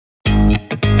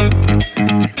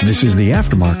This is the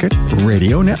Aftermarket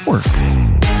Radio Network.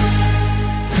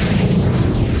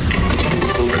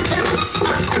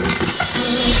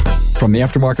 From the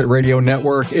Aftermarket Radio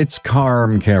Network, it's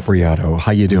Carm Capriato.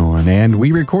 How you doing? And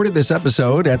we recorded this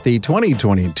episode at the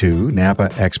 2022 Napa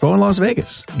Expo in Las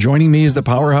Vegas. Joining me is the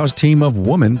powerhouse team of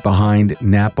women behind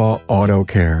Napa Auto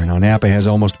Care. Now, Napa has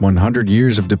almost 100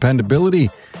 years of dependability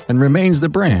and remains the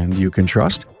brand you can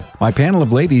trust. My panel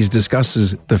of ladies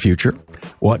discusses the future,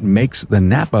 what makes the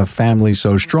Napa family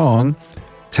so strong.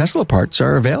 Tesla parts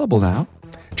are available now.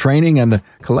 Training and the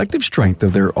collective strength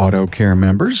of their auto care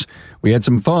members. We had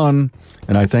some fun,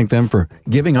 and I thank them for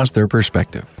giving us their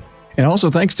perspective. And also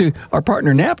thanks to our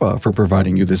partner Napa for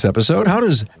providing you this episode. How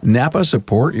does Napa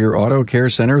support your auto care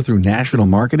center through national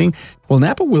marketing? Well,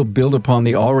 Napa will build upon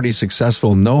the already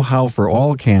successful Know How for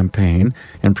All campaign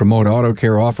and promote auto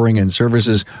care offering and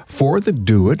services for the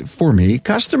do-it-for-me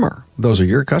customer. Those are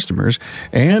your customers.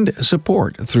 And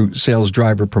support through sales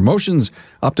driver promotions,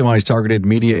 optimized targeted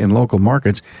media in local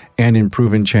markets, and in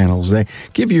proven channels. They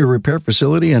give your repair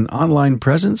facility an online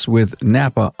presence with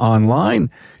Napa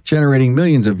Online, generating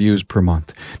millions of views per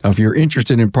month. Now, if you're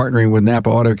interested in partnering with Napa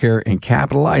Auto Care and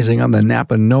capitalizing on the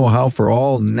Napa Know How for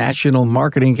All national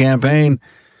marketing campaign,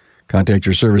 contact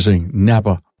your servicing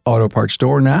Napa Auto Parts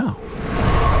store now.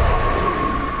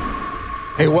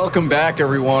 Hey, welcome back,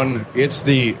 everyone. It's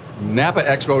the Napa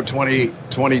Expo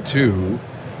 2022,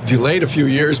 delayed a few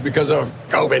years because of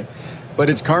COVID,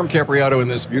 but it's Carm Capriato in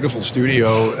this beautiful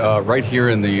studio right here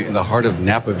in the heart of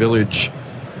Napa Village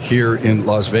here in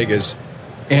Las Vegas.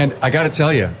 And I got to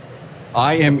tell you,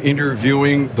 I am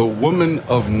interviewing the woman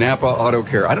of Napa Auto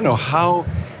Care. I don't know how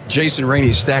Jason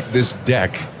Rainey stacked this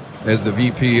deck as the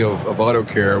VP of Auto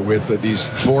Care with these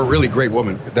four really great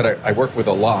women that I work with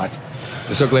a lot.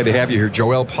 I'm so glad to have you here.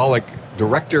 Joelle Pollock,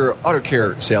 Director, Auto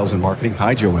Care Sales and Marketing.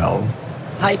 Hi, Joelle.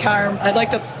 Hi, Carm. I'd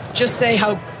like to just say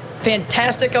how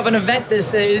fantastic of an event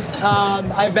this is.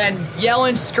 I've been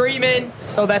yelling, screaming,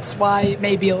 so that's why it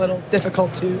may be a little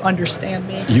difficult to understand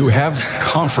me. You have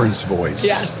conference voice.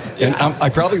 Yes. And I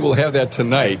probably will have that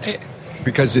tonight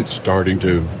because it's starting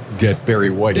to get Barry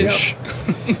Whitish.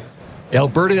 Yep.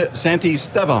 Alberta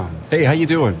Santisteban. Hey, how you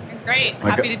doing? Great.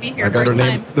 Happy to be here. I got first her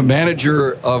name. time. The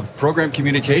manager of program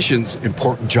communications.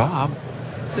 Important job.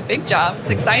 It's a big job. It's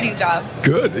an exciting job.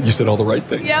 Good. You said all the right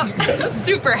things. Yeah.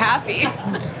 Super happy.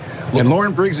 And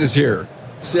Lauren Briggs is here,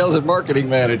 sales and marketing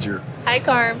manager. Hi,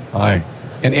 Carm. Hi.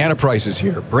 And Anna Price is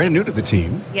here, brand new to the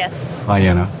team. Yes. Hi,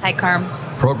 Anna. Hi, Carm.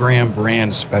 Program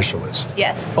brand specialist.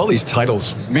 Yes. All these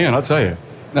titles, man, I'll tell you.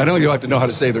 Not only do I have to know how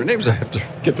to say their names, I have to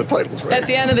get the titles right. At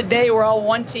the end of the day, we're all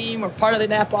one team. We're part of the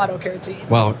Napa Auto Care team.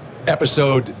 Well,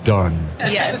 episode done.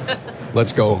 Yes.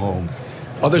 Let's go home.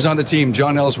 Others on the team,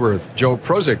 John Ellsworth, Joe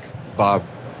Prozik, Bob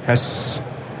Hess,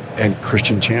 and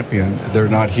Christian Champion. They're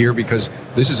not here because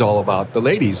this is all about the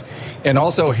ladies. And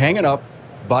also hanging up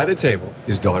by the table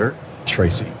is daughter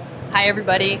Tracy. Hi,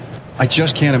 everybody. I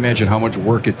just can't imagine how much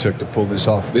work it took to pull this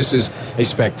off. This is a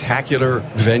spectacular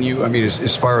venue. I mean,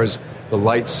 as far as the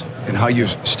lights and how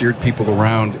you've steered people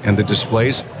around and the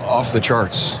displays, off the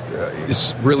charts.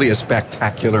 It's really a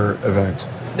spectacular event.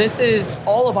 This is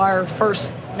all of our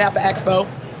first Napa Expo.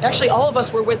 Actually, all of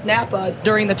us were with Napa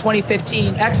during the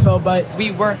 2015 Expo, but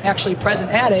we weren't actually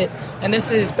present at it. And this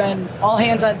has been all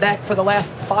hands on deck for the last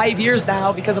 5 years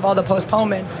now because of all the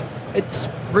postponements. It's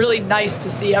really nice to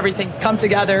see everything come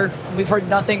together. We've heard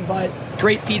nothing but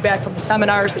great feedback from the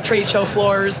seminars, the trade show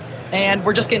floors, and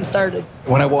we're just getting started.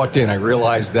 When I walked in, I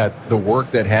realized that the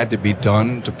work that had to be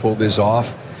done to pull this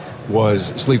off was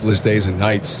sleepless days and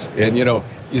nights. And, you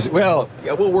say, well,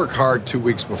 yeah, we'll work hard 2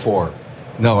 weeks before.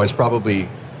 No, it's probably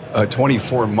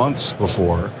 24 months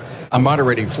before. I'm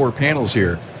moderating 4 panels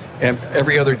here. And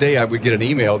every other day I would get an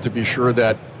email to be sure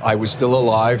that I was still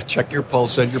alive. Check your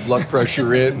pulse, send your blood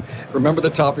pressure in. Remember the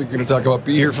topic you're going to talk about.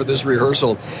 Be here for this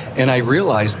rehearsal. And I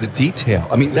realized the detail.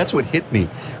 I mean, that's what hit me.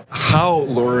 How,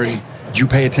 Lauren, did you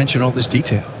pay attention to all this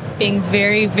detail? Being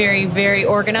very, very, very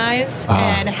organized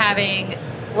and having,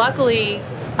 luckily,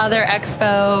 other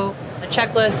expo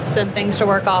checklists and things to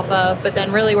work off of, but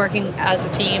then really working as a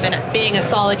team and being a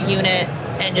solid unit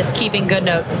and just keeping good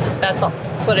notes. That's all.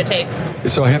 That's what it takes.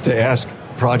 So I have to ask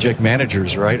project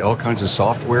managers, right? All kinds of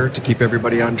software to keep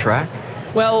everybody on track?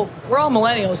 Well, we're all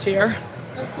millennials here.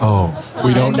 Oh,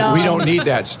 we don't need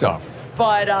that stuff.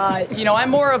 But, I'm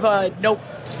more of a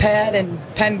notepad and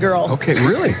pen girl. Okay,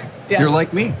 really? Yes. You're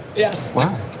like me? Yes.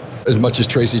 Wow. As much as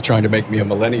Tracy trying to make me a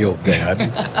millennial dad.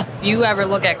 If you ever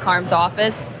look at Carm's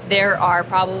office, there are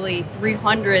probably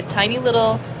 300 tiny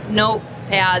little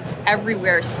notepads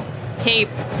everywhere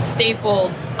taped,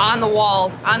 stapled on the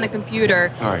walls, on the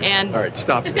computer. All right,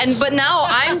 stop this. But now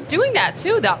I'm doing that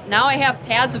too. Now I have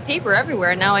pads of paper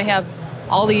everywhere. Now I have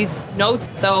all these notes.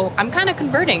 So I'm kind of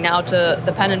converting now to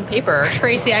the pen and paper.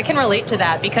 Tracy, I can relate to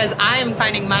that because I am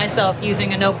finding myself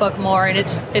using a notebook more, and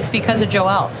it's because of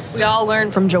Joelle. We all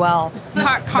learn from Joelle.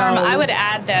 Carm, I would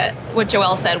add that what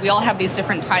Joelle said, we all have these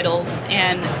different titles,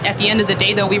 and at the end of the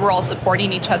day, though, we were all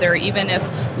supporting each other. Even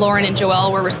if Lauren and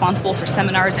Joelle were responsible for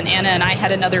seminars and Anna and I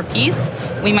had another piece,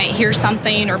 we might hear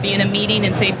something or be in a meeting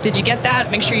and say, did you get that?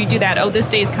 Make sure you do that. Oh, this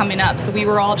day's coming up. So we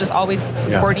were all just always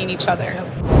supporting each other.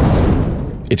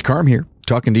 It's Carm here,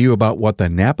 talking to you about what the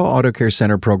Napa Auto Care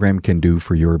Center program can do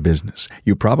for your business.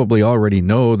 You probably already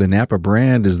know the Napa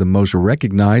brand is the most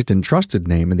recognized and trusted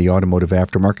name in the automotive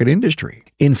aftermarket industry.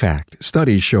 In fact,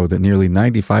 studies show that nearly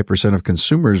 95% of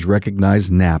consumers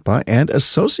recognize Napa and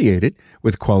associate it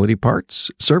with quality parts,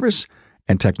 service,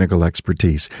 and technical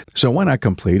expertise. So why not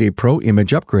complete a Pro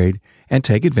Image upgrade and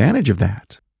take advantage of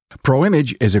that? Pro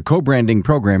Image is a co-branding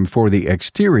program for the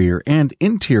exterior and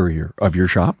interior of your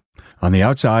shop. On the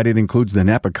outside, it includes the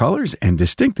Napa colors and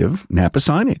distinctive Napa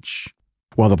signage.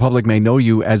 While the public may know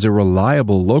you as a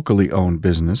reliable, locally owned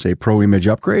business, a Pro Image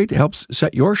upgrade helps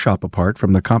set your shop apart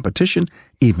from the competition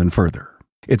even further.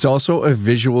 It's also a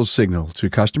visual signal to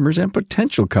customers and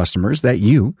potential customers that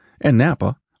you and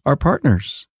Napa are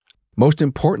partners. Most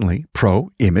importantly,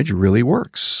 Pro Image really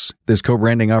works. This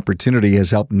co-branding opportunity has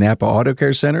helped Napa Auto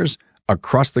Care Centers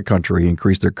across the country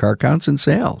increase their car counts and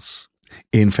sales.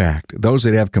 In fact, those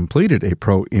that have completed a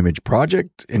Pro Image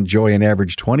project enjoy an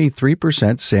average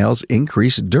 23% sales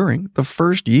increase during the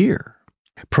first year.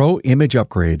 Pro Image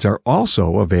upgrades are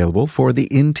also available for the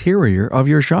interior of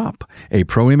your shop. A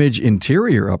Pro Image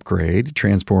interior upgrade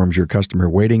transforms your customer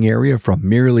waiting area from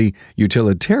merely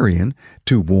utilitarian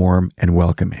to warm and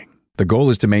welcoming. The goal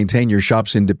is to maintain your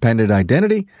shop's independent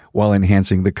identity while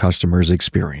enhancing the customer's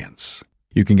experience.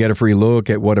 You can get a free look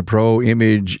at what a Pro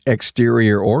Image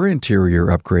exterior or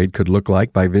interior upgrade could look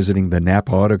like by visiting the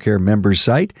Napa Auto Care members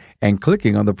site and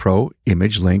clicking on the Pro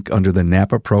Image link under the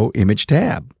Napa Pro Image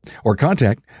tab. Or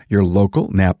contact your local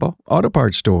Napa Auto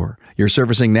Parts store. Your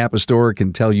servicing Napa store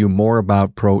can tell you more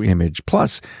about Pro Image,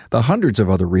 plus the hundreds of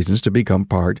other reasons to become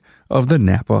part of the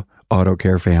Napa Auto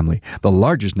Care family, the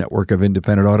largest network of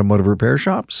independent automotive repair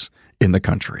shops in the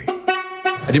country.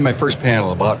 I did my first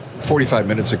panel about 45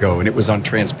 minutes ago, and it was on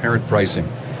transparent pricing.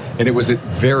 And it was a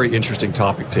very interesting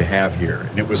topic to have here.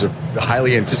 And it was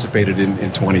highly anticipated in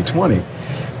 2020.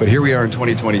 But here we are in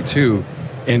 2022.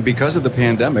 And because of the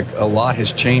pandemic, a lot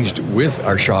has changed with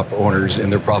our shop owners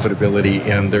and their profitability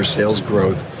and their sales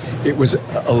growth. It was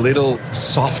a little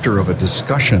softer of a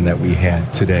discussion that we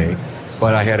had today.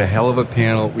 But I had a hell of a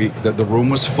panel. The room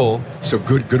was full, so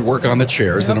good work on the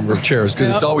chairs, the number of chairs,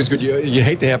 because it's always good. You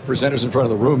hate to have presenters in front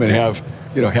of the room and have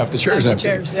half the chairs empty.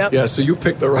 Yeah, so you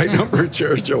picked the right number of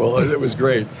chairs, Joelle. It was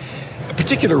great. A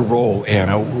particular role,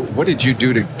 Anna. What did you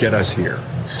do to get us here?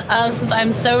 Since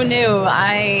I'm so new,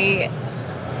 I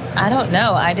don't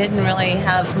know. I didn't really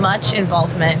have much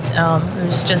involvement. It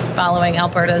was just following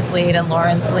Alberta's lead and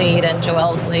Lauren's lead and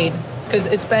Joelle's lead. Because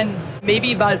it's been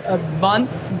maybe about a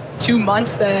month, 2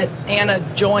 months that Anna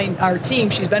joined our team.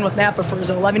 She's been with Napa for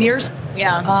 11 years.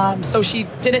 Yeah. So she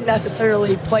didn't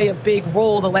necessarily play a big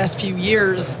role the last few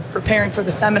years preparing for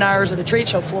the seminars or the trade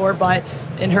show floor, but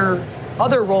in her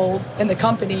other role in the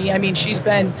company, I mean, she's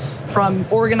been from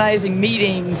organizing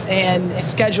meetings and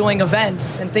scheduling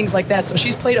events and things like that. So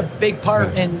she's played a big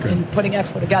part in putting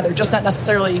Expo together, just not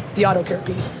necessarily the auto care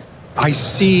piece. I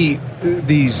see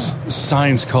these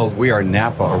signs called "We Are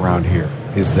Napa" around here.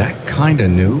 Is that kind of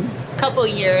new? Couple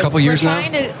years now.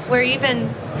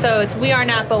 So it's We Are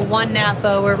Napa, One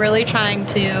Napa. We're really trying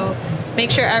to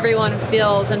make sure everyone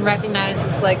feels and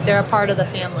recognizes like they're a part of the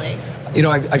family.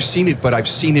 I've seen it, but I've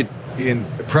seen it in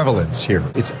prevalence here.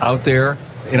 It's out there,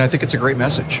 and I think it's a great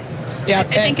message. Yeah, I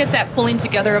think it's that pulling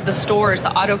together of the stores,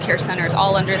 the auto care centers,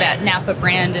 all under that Napa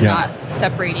brand and not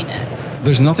separating it.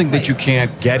 There's nothing that you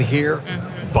can't get here,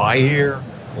 buy here,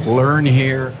 learn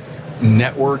here,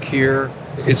 network here.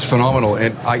 It's phenomenal.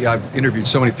 And I've interviewed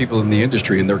so many people in the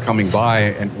industry, and they're coming by,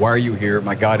 and why are you here?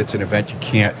 My God, it's an event you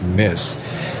can't miss.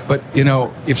 But,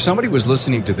 if somebody was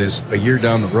listening to this a year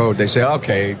down the road, they say,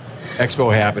 okay,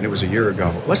 Expo happened, it was a year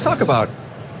ago. Let's talk about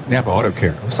Napa Auto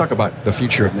Care. Let's talk about the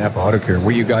future of Napa Auto Care.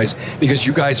 Because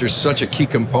you guys are such a key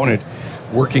component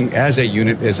working as a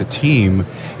unit, as a team.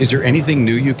 Is there anything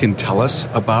new you can tell us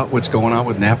about what's going on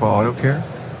with Napa Auto Care?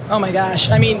 Oh my gosh.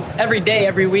 I mean, every day,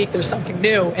 every week, there's something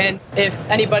new. And if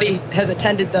anybody has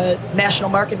attended the National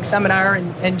Marketing Seminar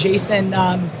and Jason,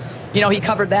 he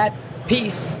covered that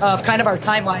piece of kind of our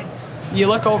timeline. you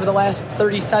look over the last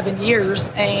 37 years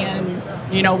and,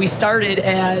 we started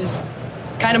as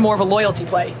kind of more of a loyalty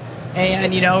play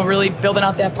and, really building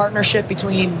out that partnership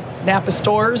between Napa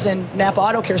stores and Napa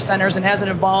Auto Care centers, and has it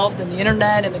evolved in the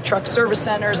internet and the truck service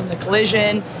centers and the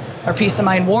collision, our peace of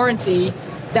mind warranty.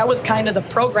 That was kind of the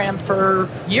program for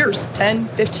years, 10,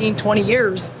 15, 20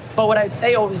 years. But what I'd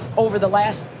say is over the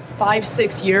last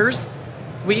 5-6 years,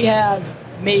 we have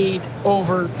made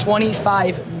over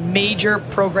 25 major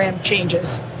program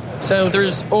changes. So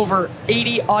there's over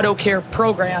 80 auto care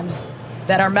programs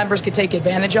that our members could take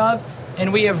advantage of,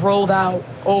 and we have rolled out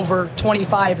over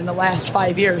 25 in the last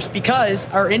 5 years because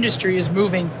our industry is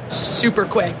moving super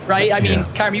quick, right? I mean,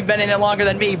 Carm, you've been in it longer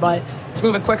than me, but it's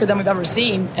moving quicker than we've ever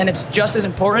seen, and it's just as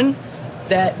important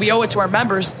that we owe it to our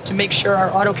members to make sure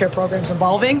our auto care program's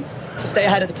evolving to stay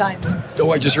ahead of the times.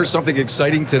 Oh, I just heard something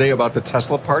exciting today about the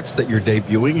Tesla parts that you're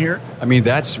debuting here. I mean,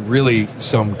 that's really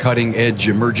some cutting-edge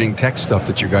emerging tech stuff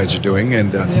that you guys are doing,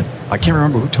 and I can't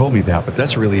remember who told me that, but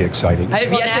that's really exciting.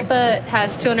 Napa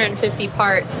has 250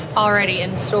 parts already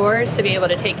in stores to be able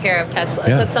to take care of Teslas.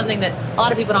 Yeah. That's something that a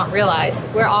lot of people don't realize.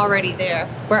 We're already there.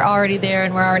 We're already there,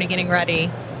 and we're already getting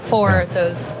ready for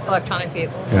those electronic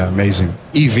vehicles. Yeah, amazing.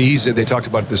 EVs, they talked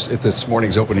about this at this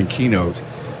morning's opening keynote.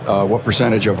 What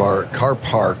percentage of our car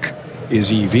park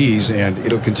is EVs, and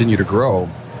it'll continue to grow.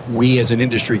 We as an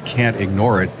industry can't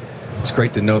ignore it. It's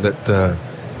great to know that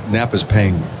Napa's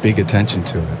paying big attention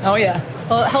to it. Oh, yeah.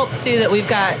 Well, it helps, too, that we've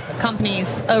got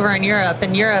companies over in Europe.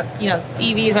 In Europe,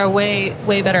 EVs are way,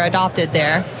 way better adopted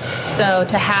there. So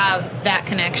to have that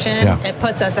connection, it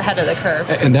puts us ahead of the curve.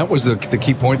 And that was the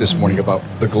key point this morning about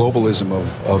the globalism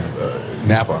of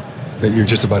Napa, that you're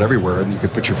just about everywhere, and you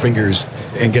could put your fingers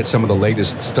and get some of the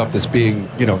latest stuff that's being,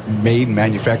 made and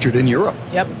manufactured in Europe.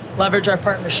 Yep. Leverage our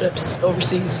partnerships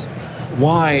overseas.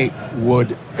 Why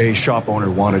would a shop owner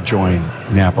want to join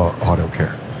Napa Auto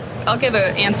Care? I'll give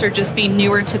an answer just being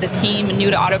newer to the team and new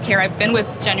to auto care. I've been with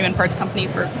Genuine Parts Company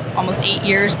for almost 8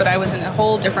 years, but I was in a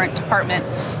whole different department,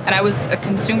 and I was a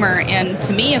consumer. And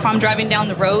to me, if I'm driving down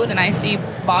the road and I see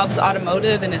Bob's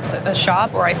Automotive and it's a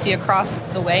shop, or I see across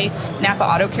the way Napa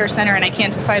Auto Care Center and I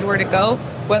can't decide where to go,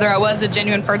 whether I was a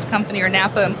Genuine Parts Company or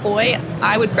Napa employee,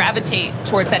 I would gravitate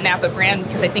towards that Napa brand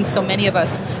because I think so many of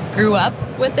us grew up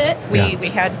with it. We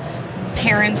had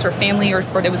parents or family, or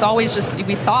it was always just,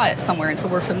 we saw it somewhere, and so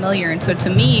we're familiar. And so to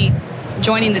me,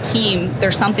 joining the team,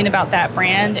 there's something about that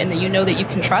brand and that that you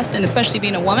can trust, and especially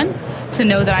being a woman, to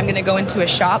know that I'm going to go into a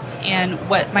shop and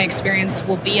what my experience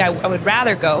will be. I would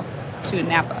rather go to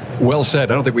Napa. Well said.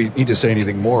 I don't think we need to say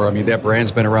anything more. I mean, that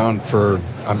brand's been around for,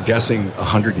 I'm guessing,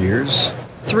 100 years.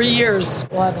 3 years.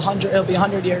 We'll have 100. It'll be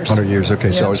 100 years. 100 years.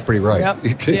 Okay, so I was pretty right.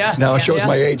 Yep. Now it shows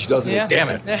my age, doesn't it? Damn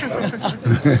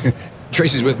it.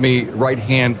 Tracy's with me,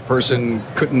 right-hand person,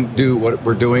 couldn't do what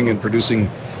we're doing and producing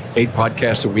 8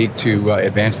 podcasts a week to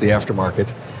advance the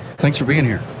aftermarket. Thanks for being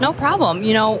here. No problem.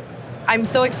 I'm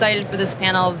so excited for this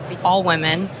panel of all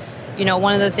women.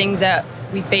 One of the things that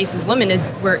we face as women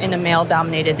is we're in a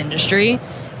male-dominated industry,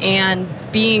 and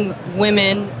being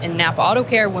women in Napa Auto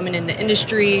Care, women in the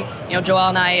industry, Joelle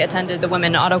and I attended the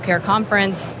Women Auto Care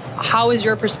Conference. How is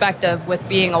your perspective with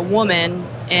being a woman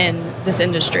in this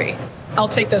industry? I'll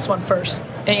take this one first.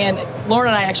 And Lauren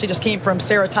and I actually just came from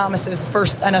Sarah Thomas's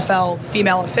first NFL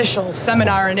female official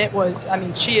seminar,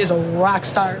 and she is a rock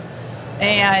star.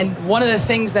 And one of the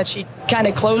things that she kind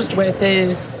of closed with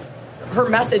is her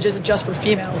message isn't just for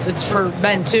females, it's for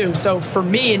men too. So for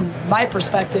me, and my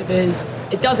perspective is,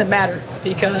 it doesn't matter,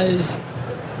 because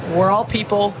we're all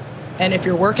people, and if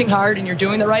you're working hard and you're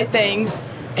doing the right things,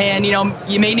 and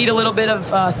you may need a little bit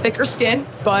of thicker skin,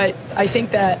 but I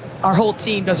think that our whole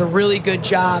team does a really good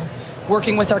job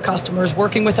working with our customers,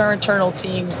 working with our internal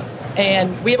teams,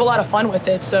 and we have a lot of fun with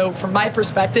it. So from my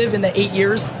perspective, in the 8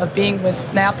 years of being with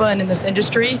Napa and in this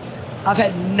industry, I've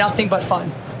had nothing but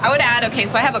fun. I would add,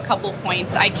 so I have a couple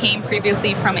points. I came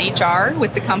previously from HR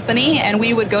with the company, and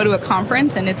we would go to a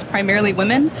conference, and it's primarily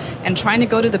women, and trying to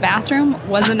go to the bathroom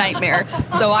was a nightmare.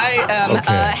 So I am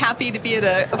happy to be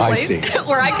at a place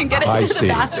where I can get into the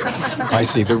bathroom. I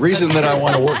see. The reason that I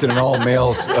want to work in an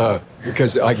all-males,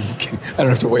 because I don't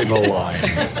have to wait in the line.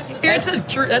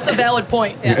 That's a valid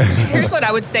point. Yeah. Here's what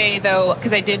I would say, though,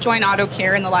 because I did join Auto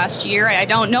Care in the last year. I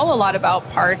don't know a lot about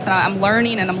parts. I'm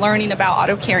learning about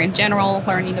Auto Care in general,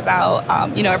 learning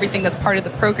about everything that's part of the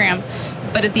program.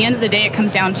 But at the end of the day, it comes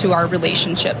down to our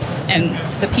relationships and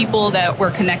the people that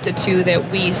we're connected to, that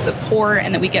we support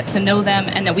and that we get to know them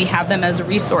and that we have them as a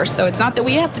resource. So it's not that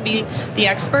we have to be the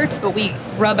experts, but we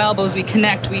rub elbows, we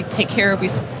connect, we take care of, we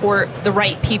support the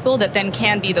right people that that then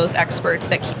can be those experts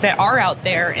that are out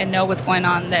there and know what's going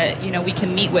on, that, you know, we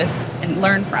can meet with and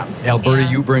learn from. Alberta,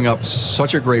 you bring up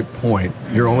such a great point.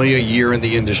 You're only a year in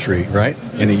the industry, right?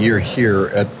 And a year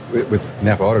here with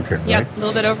Napa Auto Care, right? Yep, a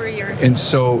little bit over a year. And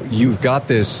so you've got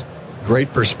this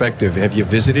great perspective. Have you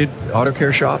visited auto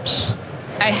care shops?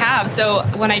 I have. So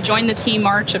when I joined the team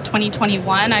March of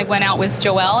 2021, I went out with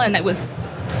Joelle, and it was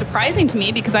surprising to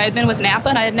me because I had been with Napa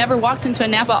and I had never walked into a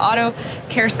Napa Auto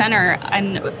Care Center,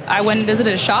 and I went and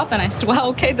visited a shop and I said, well,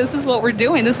 okay, this is what we're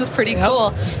doing. This is pretty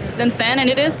cool. Since then, and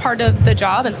it is part of the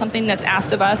job and something that's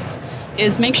asked of us,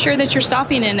 is make sure that you're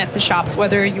stopping in at the shops,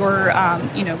 whether you're,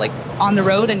 like on the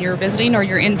road and you're visiting or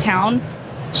you're in town.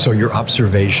 So your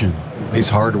observation, these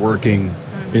hardworking,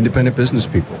 independent business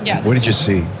people, yes. What did you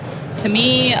see? To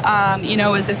me,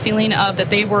 is a feeling of that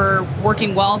they were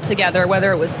working well together,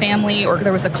 whether it was family or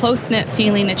there was a close-knit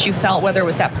feeling that you felt, whether it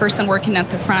was that person working at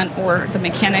the front or the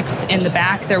mechanics in the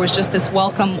back. There was just this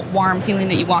welcome, warm feeling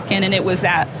that you walk in, and it was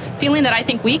that feeling that I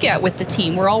think we get with the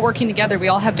team. We're all working together. We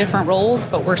all have different roles,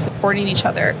 but we're supporting each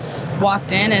other.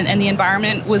 Walked in, and the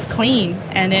environment was clean,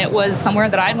 and it was somewhere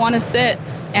that I'd want to sit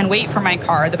and wait for my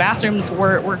car. The bathrooms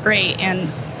were great,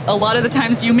 and a lot of the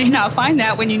times you may not find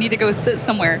that when you need to go sit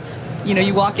somewhere. You know,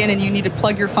 you walk in and you need to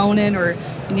plug your phone in, or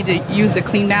you need to use a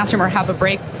clean bathroom or have a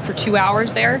break for 2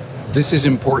 hours there. This is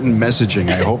important messaging.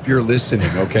 I hope you're listening,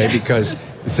 okay? Yes. Because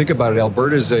think about it.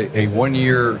 Alberta's a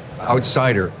one-year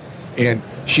outsider, and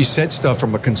she said stuff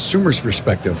from a consumer's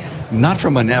perspective, not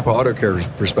from a Napa Auto Care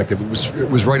perspective. It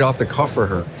was right off the cuff for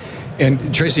her.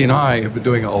 And Tracy and I have been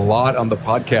doing a lot on the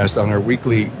podcast on our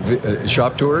weekly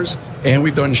shop tours, and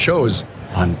we've done shows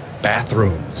on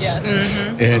bathrooms. Yes.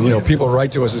 Mm-hmm. And, people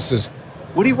write to us and says,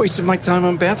 what are you wasting my time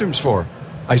on bathrooms for?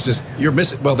 I says, you're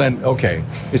missing. Well, then, okay.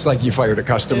 It's like you fired a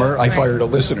customer. I fired a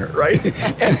listener, right?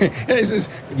 and he says,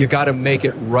 you got to make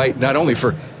it right. Not only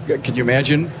for, can you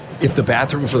imagine if the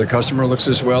bathroom for the customer looks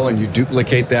as well and you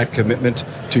duplicate that commitment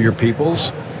to your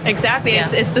peoples? Exactly. Yeah.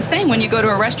 It's the same when you go to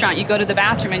a restaurant. You go to the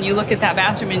bathroom and you look at that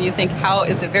bathroom and you think, how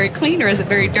is it very clean or is it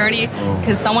very dirty?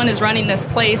 Because someone is running this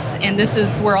place and this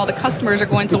is where all the customers are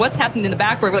going. So what's happening in the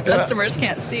back where the customers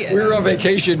can't see it? We were on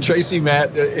vacation, Tracy,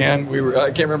 Matt, and we were,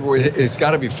 I can't remember, it's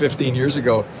got to be 15 years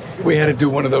ago. We had to do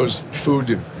one of those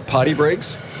food potty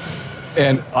breaks.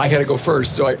 And I had to go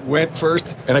first, so I went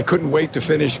first, and I couldn't wait to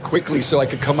finish quickly so I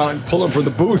could come out and pull them from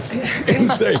the booth and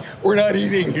say, we're not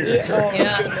eating here.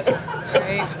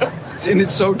 And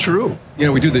it's so true.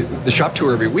 We do the shop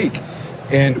tour every week,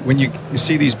 and when you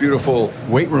see these beautiful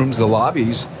weight rooms, the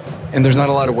lobbies, and there's not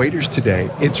a lot of waiters today,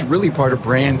 it's really part of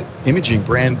brand imaging,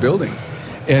 brand building.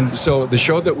 And so the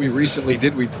show that we recently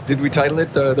did we title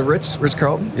it the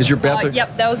Ritz-Carlton? Is your bathroom?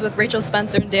 Yep, that was with Rachel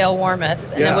Spencer and Dale Warmoth.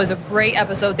 And it was a great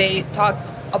episode. They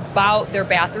talked about their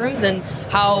bathrooms and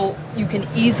how you can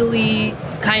easily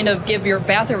kind of give your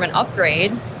bathroom an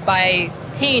upgrade by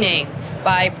painting,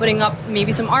 by putting up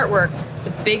maybe some artwork.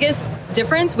 The biggest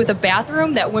difference with a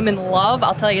bathroom that women love,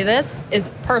 I'll tell you this, is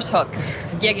purse hooks.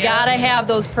 You gotta have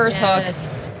those purse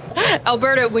hooks.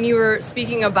 Alberta, when you were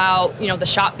speaking about, the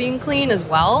shop being clean as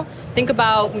well, think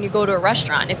about when you go to a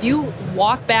restaurant. If you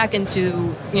walk back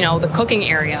into, the cooking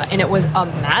area and it was a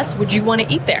mess, would you want to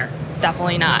eat there?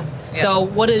 Definitely not. Yeah. So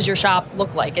what does your shop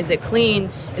look like? Is it clean?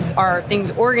 Are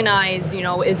things organized?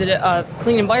 Is it a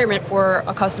clean environment for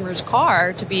a customer's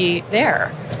car to be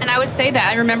there? And I would say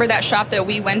that I remember that shop that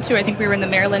we went to. I think we were in the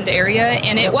Maryland area,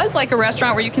 and it was like a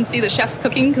restaurant where you can see the chefs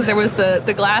cooking because there was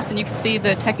the glass and you could see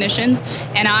the technicians.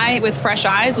 And I, with fresh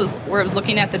eyes, was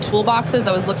looking at the toolboxes.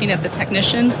 I was looking at the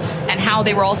technicians and how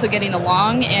they were also getting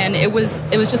along. And it was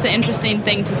just an interesting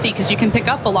thing to see because you can pick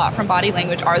up a lot from body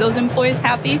language. Are those employees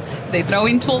happy? Are they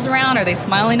throwing tools around? Are they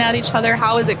smiling at each other?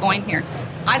 How is it going here?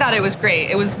 I thought it was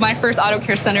great. It was my first auto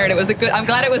care center, and I'm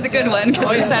glad it was a good one because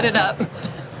we set it up.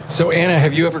 So, Anna,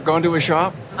 have you ever gone to a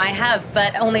shop? I have,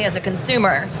 but only as a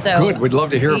consumer. So good. We'd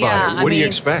love to hear about it. What do you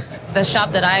expect? The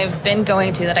shop that I've been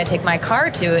going to that I take my car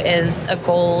to is a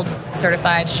gold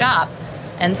certified shop.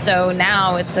 And so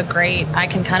now I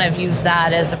can kind of use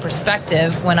that as a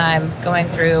perspective when I'm going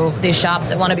through these shops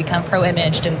that want to become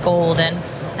pro-imaged and gold, and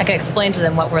I can explain to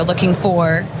them what we're looking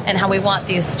for and how we want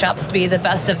these shops to be the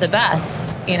best of the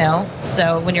best,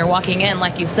 So when you're walking in,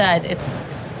 like you said, it's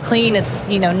clean, it's,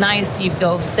 nice, you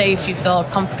feel safe, you feel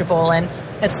comfortable, and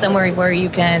it's somewhere where you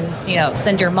can,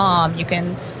 send your mom, you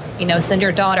can, send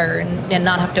your daughter and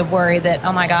not have to worry that,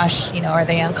 oh my gosh, are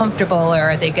they uncomfortable or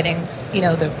are they getting,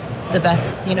 the the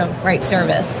best, right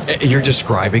service. You're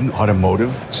describing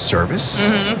automotive service?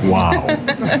 Mm-hmm. Wow.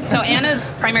 So Anna's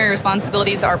primary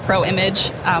responsibilities are Pro Image,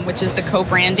 which is the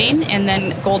co-branding, and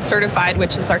then Gold Certified,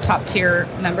 which is our top tier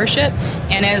membership.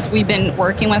 And as we've been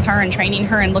working with her and training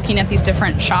her and looking at these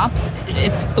different shops,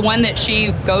 it's the one that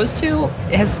she goes to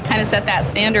has kind of set that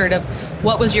standard of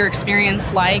what was your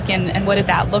experience like and what did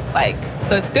that look like.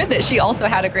 So it's good that she also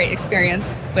had a great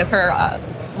experience with her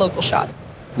local shop.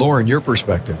 Lauren, your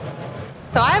perspective.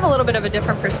 So I have a little bit of a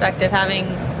different perspective, having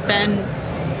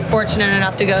been fortunate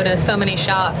enough to go to so many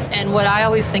shops. And what I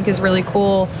always think is really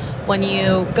cool when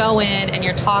you go in and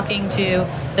you're talking to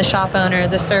the shop owner,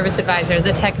 the service advisor,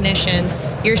 the technicians,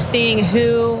 you're seeing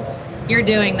who you're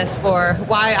doing this for,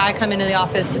 why I come into the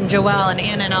office, and Joelle and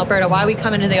Anna and Alberta, why we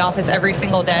come into the office every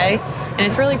single day. And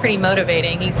it's really pretty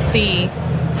motivating. You see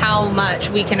how much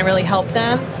we can really help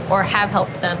them or have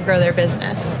helped them grow their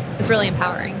business. It's really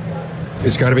empowering.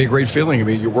 It's got to be a great feeling. I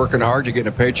mean, you're working hard, you're getting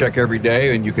a paycheck every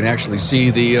day, and you can actually see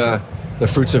the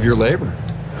fruits of your labor.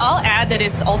 I'll add that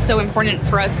it's also important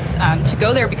for us to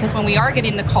go there because when we are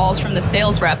getting the calls from the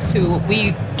sales reps who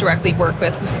we directly work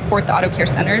with, who support the auto care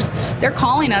centers, they're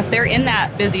calling us. They're in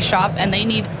that busy shop and they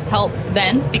need help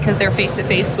then because they're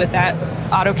face-to-face with that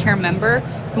auto care member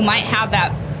who might have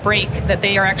that break that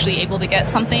they are actually able to get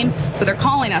something. So they're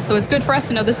calling us. So it's good for us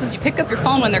to know this is, you pick up your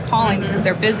phone when they're calling because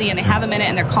they're busy and they have a minute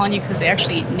and they're calling you because they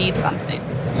actually need something.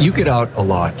 You get out a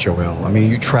lot, Joelle. I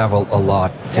mean, you travel a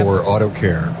lot for auto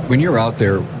care. When you're out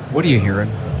there, what are you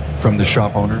hearing from the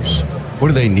shop owners? What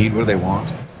do they need? What do they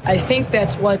want? I think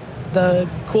that's what the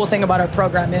cool thing about our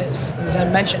program is. As I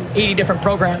mentioned, 80 different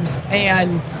programs,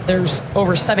 and there's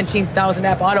over 17,000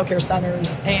 Napa Auto Care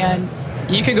centers, and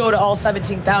you could go to all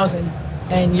 17,000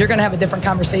 and you're going to have a different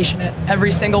conversation at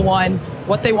every single one,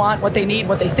 what they want, what they need,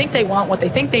 what they think they want, what they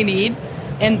think they need.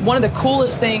 And one of the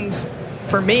coolest things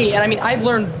for me, and I mean, I've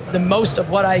learned the most of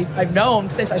what I've known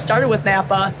since I started with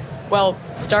Napa. Well,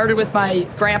 it started with my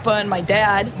grandpa and my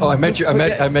dad. Oh, I met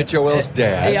Joelle's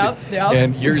dad. Yep.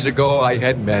 And years ago, I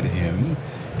had met him.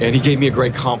 And he gave me a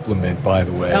great compliment, by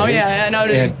the way. Oh, yeah. I know.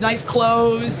 Nice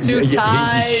clothes, suit,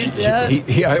 ties.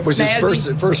 It was his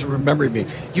first remembering me.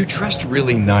 You dressed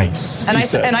really nice. And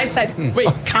I said, wait,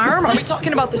 Carm? Are we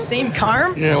talking about the same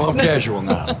Carm? I'm casual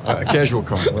now. Casual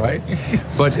Carm, right?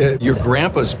 But your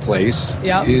grandpa's place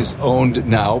is owned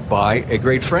now by a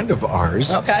great friend of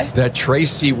ours. Okay. That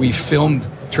Tracy, we filmed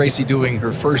Tracy doing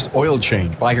her first oil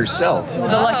change by herself. It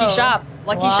was a lucky shop. Shop.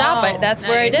 That's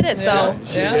where I did it.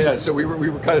 So we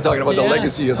were kind of talking about the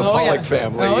legacy of the Pollock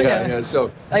family.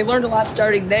 So I learned a lot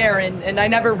starting there, and I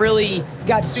never really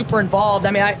got super involved.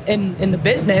 I mean, in the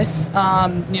business,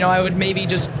 I would maybe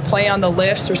just play on the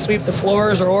lifts or sweep the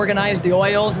floors or organize the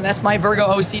oils, and that's my Virgo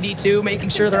OCD too, making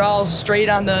sure they're all straight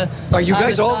on the. Are you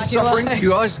guys all suffering? Do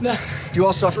you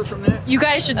all suffer from that? You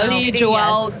guys should see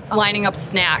Joelle lining up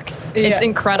snacks. It's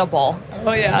incredible.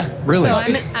 Oh yeah, really.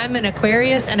 So I'm an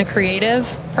Aquarius and a creative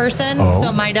person,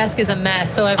 so my desk is a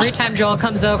mess. So every time Joelle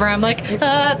comes over, I'm like,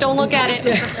 don't look at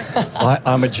it.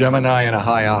 I'm a Gemini and a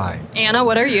high I. Anna,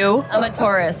 what are you? I'm a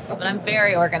Taurus, but I'm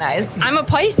very organized. I'm a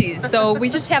Pisces, so we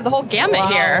just have the whole gamut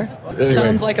here. Anyway,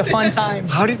 sounds like a fun time.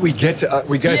 How did we get to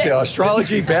to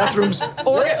astrology, bathrooms,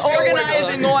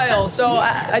 organizing oil? So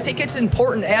I think it's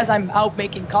important as I'm out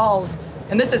making calls.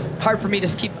 And this is hard for me to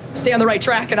stay on the right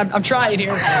track, and I'm trying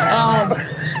here,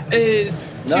 is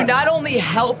to not only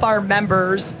help our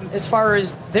members as far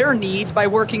as their needs by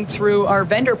working through our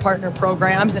vendor partner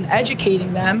programs and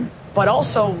educating them, but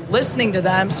also listening to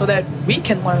them so that we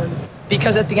can learn.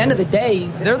 Because at the end of the day,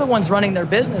 they're the ones running their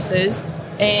businesses,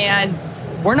 and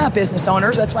we're not business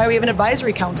owners. That's why we have an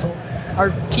advisory council.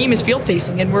 Our team is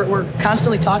field-facing, and we're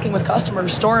constantly talking with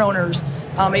customers, store owners.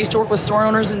 I used to work with store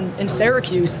owners in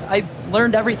Syracuse. I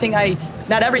learned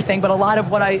not everything, but a lot of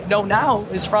what I know now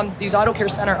is from these auto care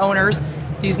center owners,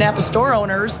 these Napa store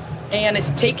owners, and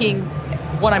it's taking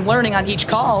what I'm learning on each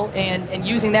call and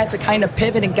using that to kind of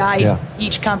pivot and guide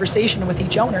each conversation with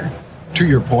each owner. To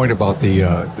your point about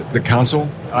the council,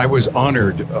 I was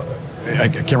honored, I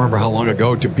can't remember how long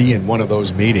ago, to be in one of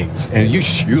those meetings. And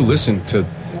you listen to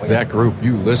that group,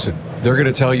 you listen. They're going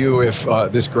to tell you if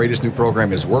this greatest new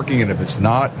program is working, and if it's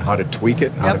not, how to tweak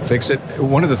it, how to fix it.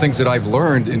 One of the things that I've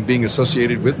learned in being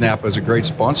associated with Napa as a great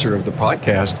sponsor of the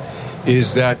podcast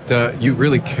is that you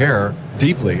really care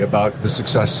deeply about the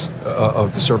success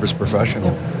of the service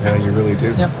professional. Yeah, you really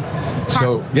do. Yep.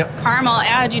 So, Carm, I'll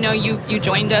add, you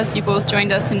joined us, you both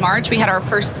joined us in March. We had our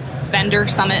first vendor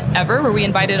summit ever, where we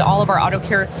invited all of our auto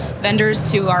care vendors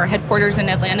to our headquarters in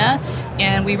Atlanta,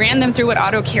 and we ran them through what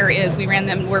auto care is. We ran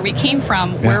them where we came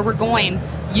from, where we're going.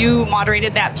 You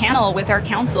moderated that panel with our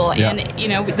council, and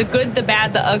the good, the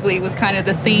bad, the ugly was kind of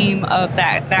the theme of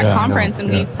that conference, and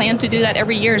we plan to do that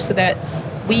every year so that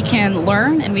we can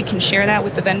learn and we can share that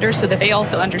with the vendors so that they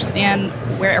also understand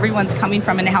where everyone's coming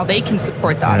from and how they can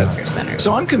support the auto care centers.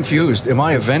 So I'm confused. Am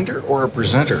I a vendor or a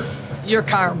presenter? You're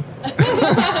Carm.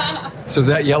 So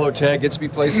that yellow tag gets me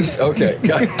places? Okay.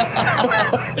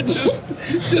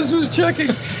 just was checking.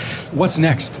 What's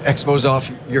next? Expo's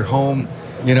off, you're home,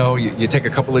 you take a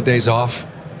couple of days off,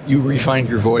 you refine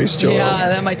your voice, Joel. Yeah,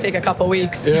 that might take a couple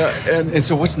weeks. Yeah, and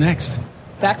so what's next?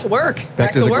 Back to work.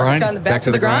 Back to the grind? Back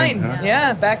to the grind. Huh?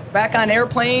 Yeah, back on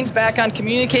airplanes, back on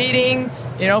communicating,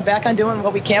 back on doing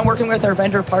what we can, working with our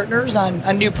vendor partners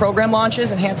on new program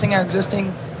launches, enhancing our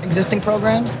existing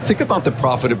programs. Think about the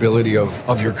profitability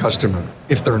of your customer.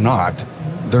 If they're not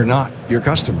your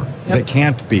customer. Yep. They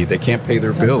can't be. They can't pay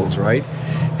their bills, right?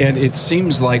 And it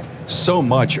seems like so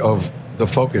much of the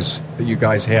focus that you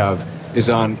guys have is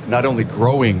on not only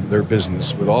growing their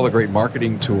business with all the great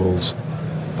marketing tools,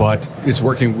 but it's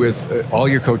working with all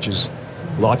your coaches,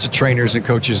 lots of trainers and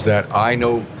coaches that I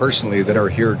know personally that are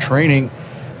here training,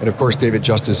 and of course David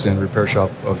Justice and Repair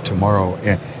Shop of Tomorrow.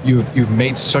 And you've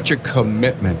made such a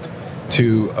commitment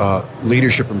to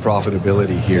leadership and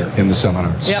profitability here in the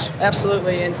seminars. Yeah,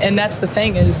 absolutely. And that's the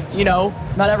thing is,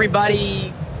 not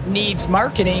everybody needs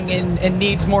marketing and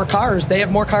needs more cars. They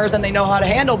have more cars than they know how to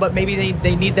handle, but maybe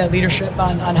they need that leadership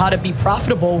on how to be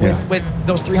profitable with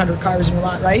those 300 cars in your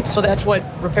lot, right? So that's what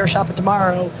Repair Shop of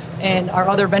Tomorrow and our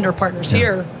other vendor partners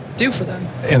here do for them.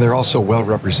 And they're also well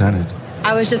represented.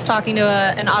 I was just talking to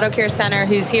an auto care center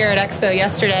who's here at Expo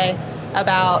yesterday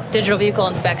about digital vehicle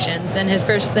inspections, and his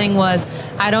first thing was,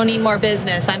 I don't need more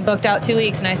business. I'm booked out 2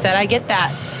 weeks. And I said, I get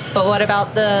that, but what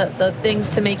about the things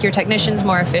to make your technicians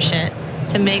more efficient?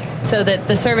 To make so that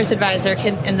the service advisor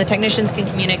and the technicians can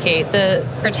communicate, the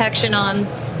protection on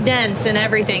dents and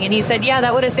everything. And he said, yeah,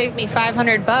 that would have saved me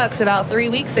 $500 about 3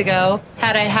 weeks ago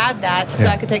had I had that, so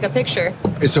I could take a picture.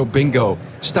 So bingo,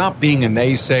 stop being a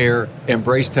naysayer,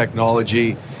 embrace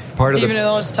technology. Even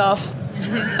though it's tough.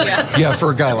 Yeah,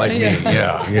 for a guy like me.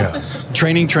 Yeah.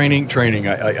 Training.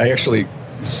 I actually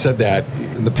said that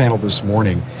in the panel this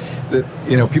morning. That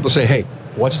people say, hey,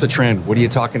 what's the trend? What are you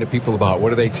talking to people about?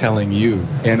 What are they telling you?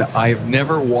 And I've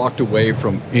never walked away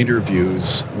from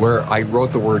interviews where I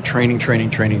wrote the word training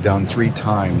down 3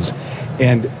 times.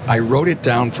 And I wrote it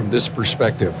down from this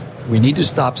perspective. We need to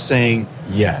stop saying,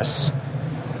 yes,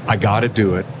 I got to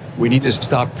do it. We need to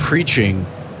stop preaching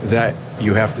that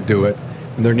you have to do it.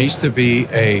 And there needs to be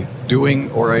a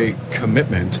doing or a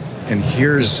commitment. And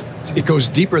it goes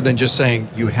deeper than just saying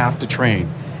you have to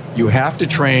train. You have to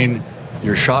train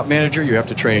your shop manager, you have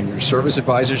to train your service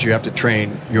advisors, you have to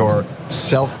train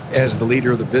yourself as the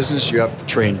leader of the business, you have to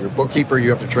train your bookkeeper,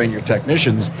 you have to train your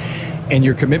technicians. And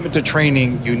your commitment to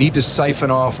training, you need to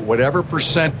siphon off whatever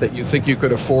percent that you think you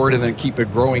could afford and then keep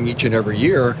it growing each and every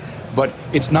year. But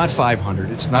it's not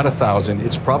 $500, it's not $1,000,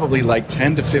 it's probably like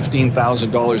 $10,000 to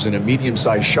 $15,000 in a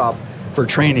medium-sized shop for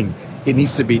training. It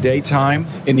needs to be daytime,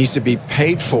 it needs to be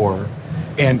paid for,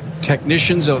 and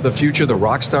technicians of the future, the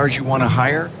rock stars you want to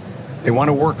hire, they want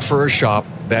to work for a shop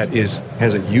that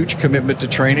has a huge commitment to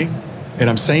training.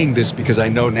 And I'm saying this because I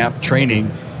know Napa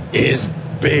training is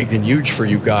big and huge for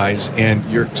you guys, and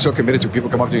you're so committed to it. People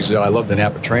come up to you and say, I love the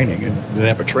Napa training and the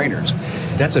Napa trainers.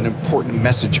 That's an important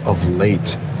message of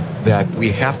late, that we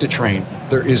have to train.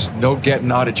 There is no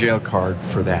getting out of jail card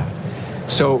for that.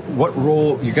 So what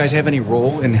role, you guys have any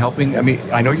role in helping? I mean,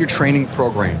 I know you're training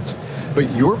programs, but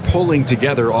you're pulling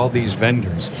together all these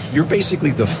vendors. You're basically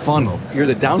the funnel. You're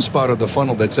the downspout of the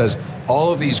funnel that says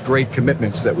all of these great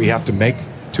commitments that we have to make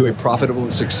to a profitable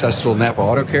and successful Napa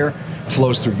Auto Care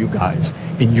flows through you guys.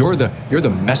 And you're the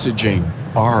messaging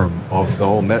arm of the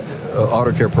whole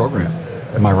auto care program.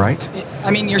 Am I right?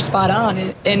 I mean, you're spot on.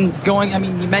 And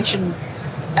you mentioned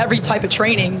every type of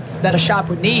training that a shop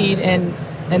would need, and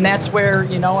that's where,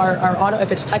 our auto,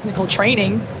 if it's technical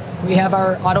training, we have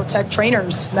our auto tech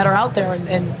trainers that are out there,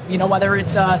 and whether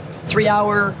it's a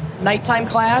 3-hour nighttime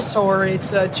class or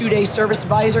it's a 2-day service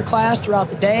advisor class throughout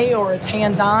the day, or it's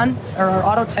hands-on, or our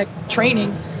auto tech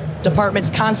training department's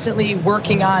constantly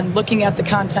working on looking at the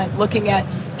content, looking at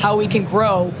how we can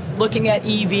grow, looking at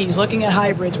EVs, looking at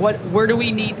hybrids. Where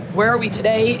are we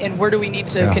today, and where do we need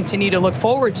to continue to look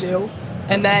forward to?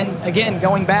 And then, again,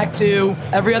 going back to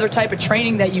every other type of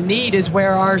training that you need is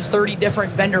where our 30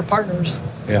 different vendor partners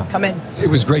come in. It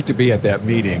was great to be at that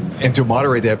meeting and to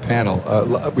moderate that panel.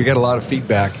 We got a lot of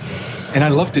feedback. And I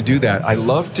love to do that. I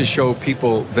love to show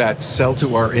people that sell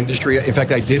to our industry. In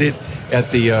fact, I did it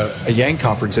at the a Yang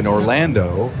conference in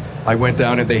Orlando. I went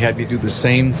down and they had me do the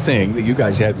same thing that you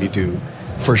guys had me do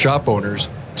for shop owners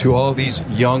to all these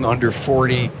young under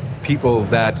 40 people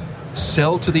that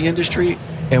sell to the industry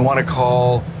and want to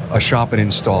call a shop an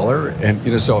installer. And,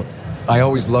 you know, so I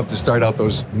always love to start out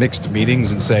those mixed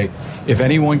meetings and say, if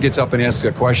anyone gets up and asks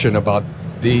a question about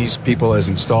these people as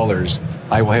installers,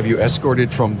 I will have you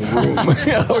escorted from the room.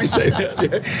 I always say that.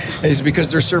 Yeah. It's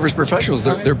because they're service professionals.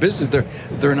 They're business.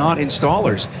 They're not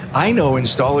installers. I know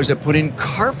installers that put in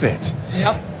carpet.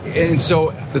 Yep. And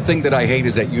so the thing that I hate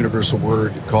is that universal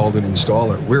word called an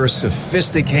installer. We're a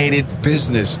sophisticated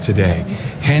business today.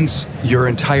 Hence, your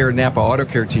entire Napa Auto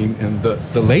Care team and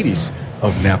the ladies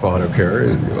of Napa Auto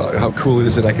Care. How cool it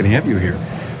is that I can have you here.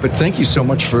 But thank you so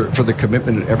much for the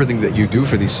commitment and everything that you do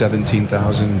for these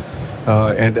 17,000.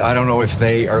 And I don't know if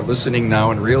they are listening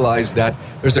now and realize that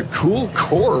there's a cool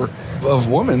core of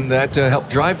women that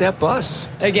help drive that bus.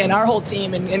 Again, our whole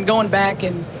team, and going back,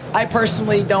 and I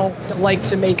personally don't like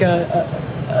to make a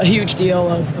huge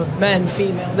deal of men,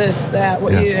 female, this, that,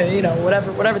 you know,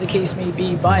 whatever the case may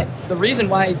be. But the reason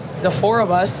why the four of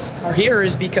us are here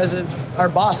is because of our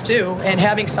boss too, and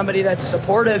having somebody that's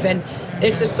supportive, and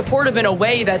it's supportive in a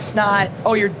way that's not,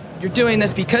 oh, you're doing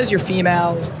this because you're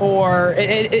females, or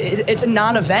it's a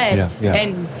non-event,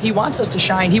 and he wants us to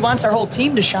shine. He wants our whole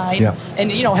team to shine,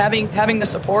 and you know, having the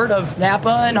support of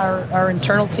Napa and our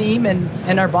internal team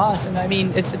and our boss. And I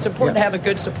mean, it's important to have a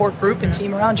good support group and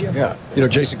team around you. Yeah, you know,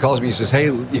 Jason calls me. He says, "Hey,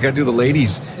 you got to do the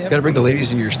ladies. You got to bring the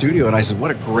ladies into your studio." And I said,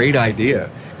 "What a great idea!"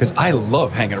 Because I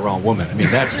love hanging around women. I mean,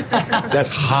 that's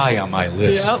high on my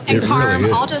list. Yep. And it Carm,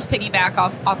 really is. I'll just piggyback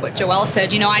off what Joelle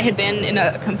said. You know, I had been in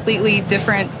a completely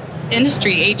different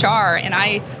industry, HR, and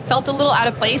I felt a little out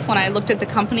of place when I looked at the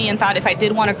company and thought, if I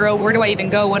did want to grow, where do I even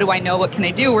go? What do I know? What can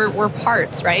I do? We're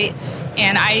parts, right?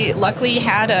 And I luckily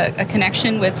had a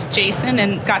connection with Jason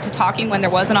and got to talking when there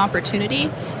was an opportunity.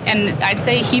 And I'd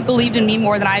say he believed in me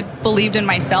more than I believed in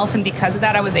myself. And because of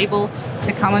that, I was able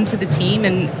to come into the team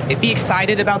and be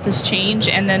excited about this change,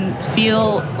 and then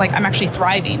feel like I'm actually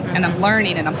thriving and I'm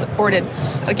learning and I'm supported.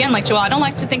 Again, like Joelle, I don't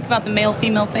like to think about the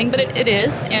male-female thing, but it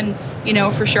is. And, you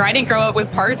know, for sure, I didn't grow up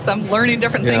with parts. I'm learning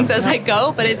different things as I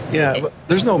go, but it's... Yeah,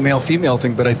 there's no male-female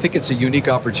thing, but I think it's a unique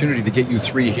opportunity to get you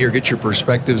three here, get your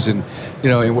perspectives and, you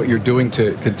know, and what you're doing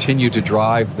to continue to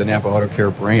drive the Napa Auto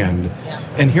Care brand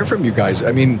and hear from you guys.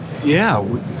 I mean,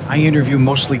 I interview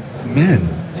mostly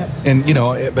men. And, you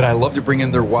know, but I love to bring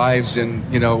in their wives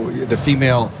and, you know, the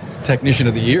female technician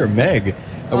of the year, Meg.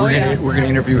 We're going to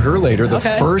interview her later, the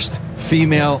first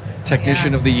female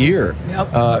technician of the year.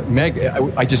 Meg,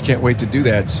 I just can't wait to do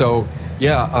that. So,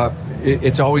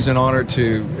 it's always an honor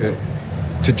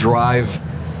to drive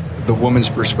the woman's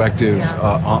perspective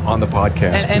on the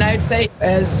podcast. And I would say,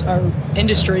 as our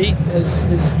industry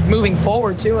is moving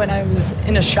forward too, and I was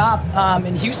in a shop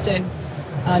in Houston,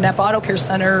 Napa Auto Care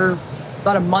Center,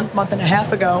 about a month and a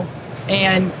half ago,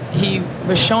 and he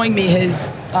was showing me his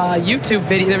YouTube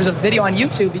video. There was a video on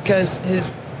YouTube because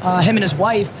him and his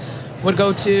wife would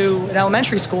go to an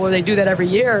elementary school. They do that every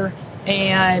year,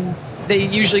 and they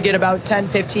usually get about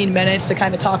 10-15 minutes to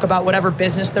kind of talk about whatever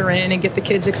business they're in and get the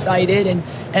kids excited,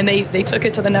 and they took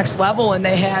it to the next level, and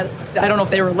they had, I don't know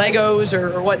if they were Legos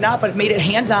or whatnot, but it made it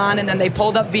hands-on, and then they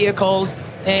pulled up vehicles.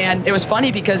 And it was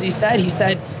funny because he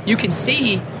said you can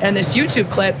see in this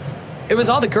YouTube clip, it was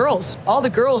all the girls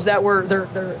that were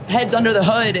their heads under the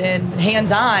hood and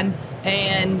hands-on,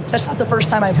 and that's not the first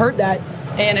time I've heard that.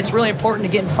 And it's really important to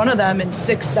get in front of them in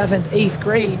 6th, 7th, 8th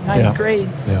grade, 9th grade.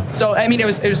 Yeah. So, I mean, it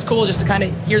was cool just to kind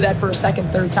of hear that for a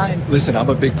second, third time. Listen, I'm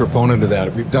a big proponent of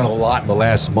that. We've done a lot in the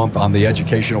last month on the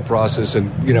educational process.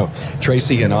 And, you know,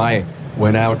 Tracy and I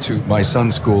went out to my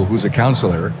son's school, who's a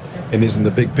counselor and is in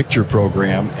the Big Picture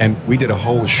program. And we did a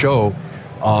whole show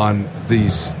on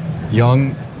these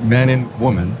young men and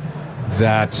women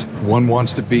that one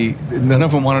wants to be, none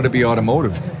of them wanted to be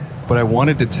automotive. But I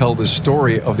wanted to tell the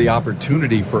story of the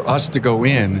opportunity for us to go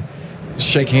in,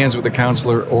 shake hands with a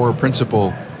counselor or a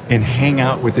principal, and hang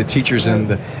out with the teachers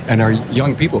and our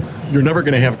young people. You're never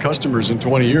going to have customers in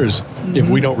 20 years if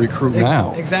we don't recruit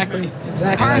now. Exactly.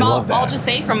 Carm, I'll just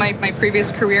say from my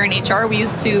previous career in HR, we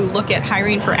used to look at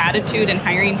hiring for attitude and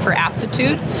hiring for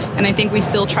aptitude. And I think we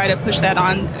still try to push that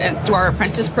on through our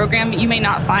apprentice program. You may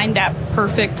not find that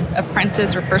perfect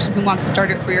apprentice or person who wants to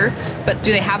start a career, but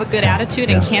do they have a good attitude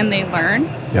and can they learn?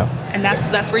 Yeah. And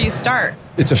that's where you start.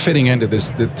 It's a fitting end to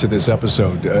this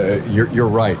episode. You're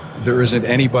right. There isn't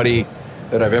anybody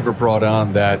that I've ever brought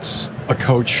on that's a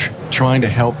coach trying to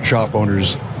help shop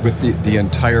owners with the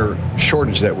entire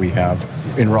shortage that we have.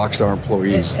 in Rockstar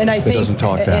employees and I that think, doesn't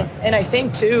talk that. And I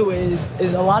think too is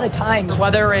a lot of times,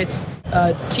 whether it's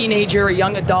a teenager, a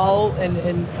young adult, and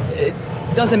it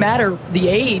doesn't matter the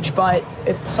age, but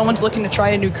if someone's looking to try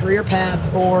a new career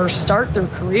path or start their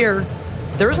career,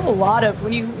 there's a lot of,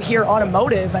 when you hear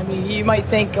automotive, I mean, you might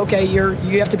think, okay,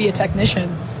 you have to be a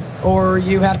technician or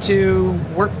you have to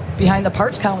work behind the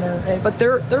parts counter, but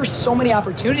there's so many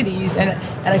opportunities, and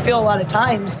I feel a lot of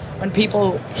times when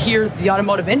people hear the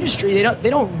automotive industry, they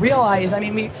don't realize. I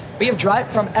mean, we have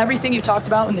drive from everything you talked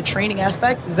about in the training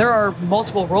aspect. There are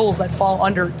multiple roles that fall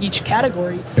under each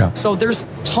category, so there's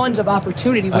tons of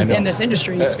opportunity within this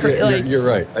industry. It's you're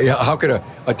right. How could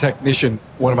a technician?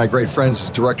 One of my great friends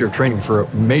is director of training for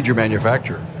a major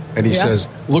manufacturer. And he says,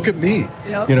 look at me.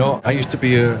 Yep. You know, I used to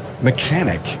be a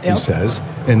mechanic, he says,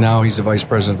 and now he's a vice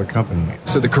president of a company.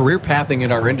 So the career pathing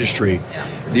in our industry,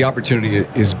 the opportunity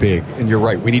is big. And you're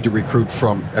right, we need to recruit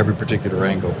from every particular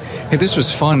angle. Hey, this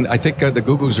was fun. I think the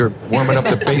Goo-Goos are warming up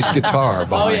the bass guitar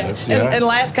behind us. Yeah? And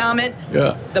last comment,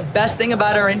 the best thing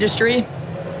about our industry,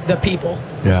 the people.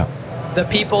 Yeah. The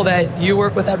people that you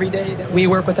work with every day, that we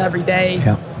work with every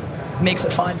day, makes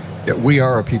it fun. Yeah, we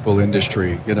are a people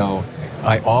industry, you know.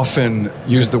 I often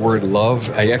use the word love.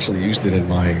 I actually used it in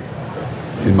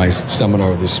my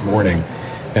seminar this morning.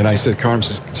 And I said, Carm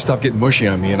says, stop getting mushy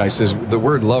on me. And I says, the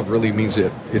word love really means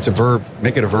it's a verb.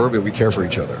 Make it a verb and we care for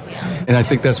each other. And I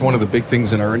think that's one of the big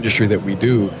things in our industry that we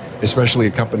do, especially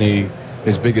a company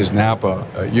as big as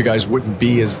Napa. You guys wouldn't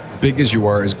be as big as you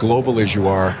are, as global as you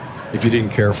are, if you didn't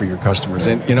care for your customers.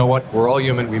 And you know what? We're all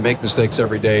human. We make mistakes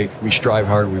every day. We strive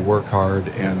hard. We work hard.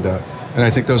 And I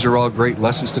think those are all great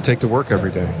lessons to take to work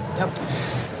every day. Yep.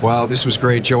 Wow, this was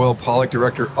great. Joelle Pollack,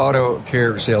 Director, Auto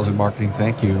Care Sales and Marketing.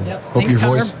 Thank you. Yep.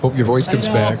 Hope your voice comes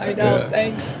back. I know.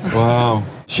 Thanks. Wow.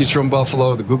 She's from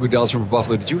Buffalo. The Goo-Goo Dolls from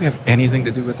Buffalo. Did you have anything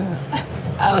to do with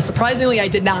that? Surprisingly, I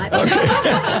did not.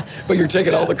 Okay. But you're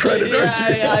taking all the credit, aren't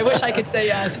you? Yeah, I wish I could say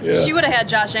yes. Yeah. She would have had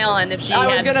Josh Allen if she I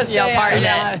was going to say part of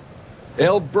it.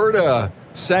 Alberta,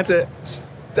 Santa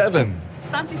Steven.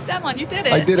 Santi Esteban, you did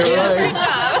it. I did it right. Great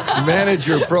job.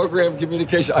 Manager, Program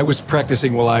Communication. I was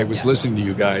practicing while I was listening to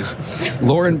you guys.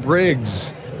 Lauren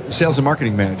Briggs, Sales and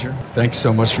Marketing Manager. Thanks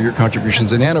so much for your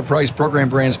contributions. And Anna Price, Program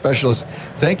Brand Specialist.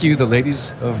 Thank you, the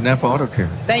ladies of Napa Auto Care.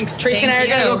 Thanks. Tracy and I are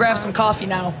going to go grab some coffee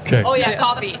now. Okay. Oh, yeah,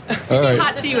 coffee. All right.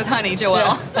 Hot tea with honey,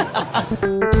 Joelle.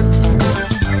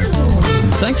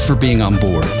 Thanks for being on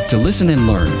board to listen and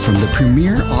learn from the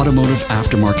premier automotive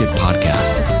aftermarket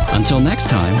podcast. Until next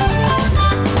time.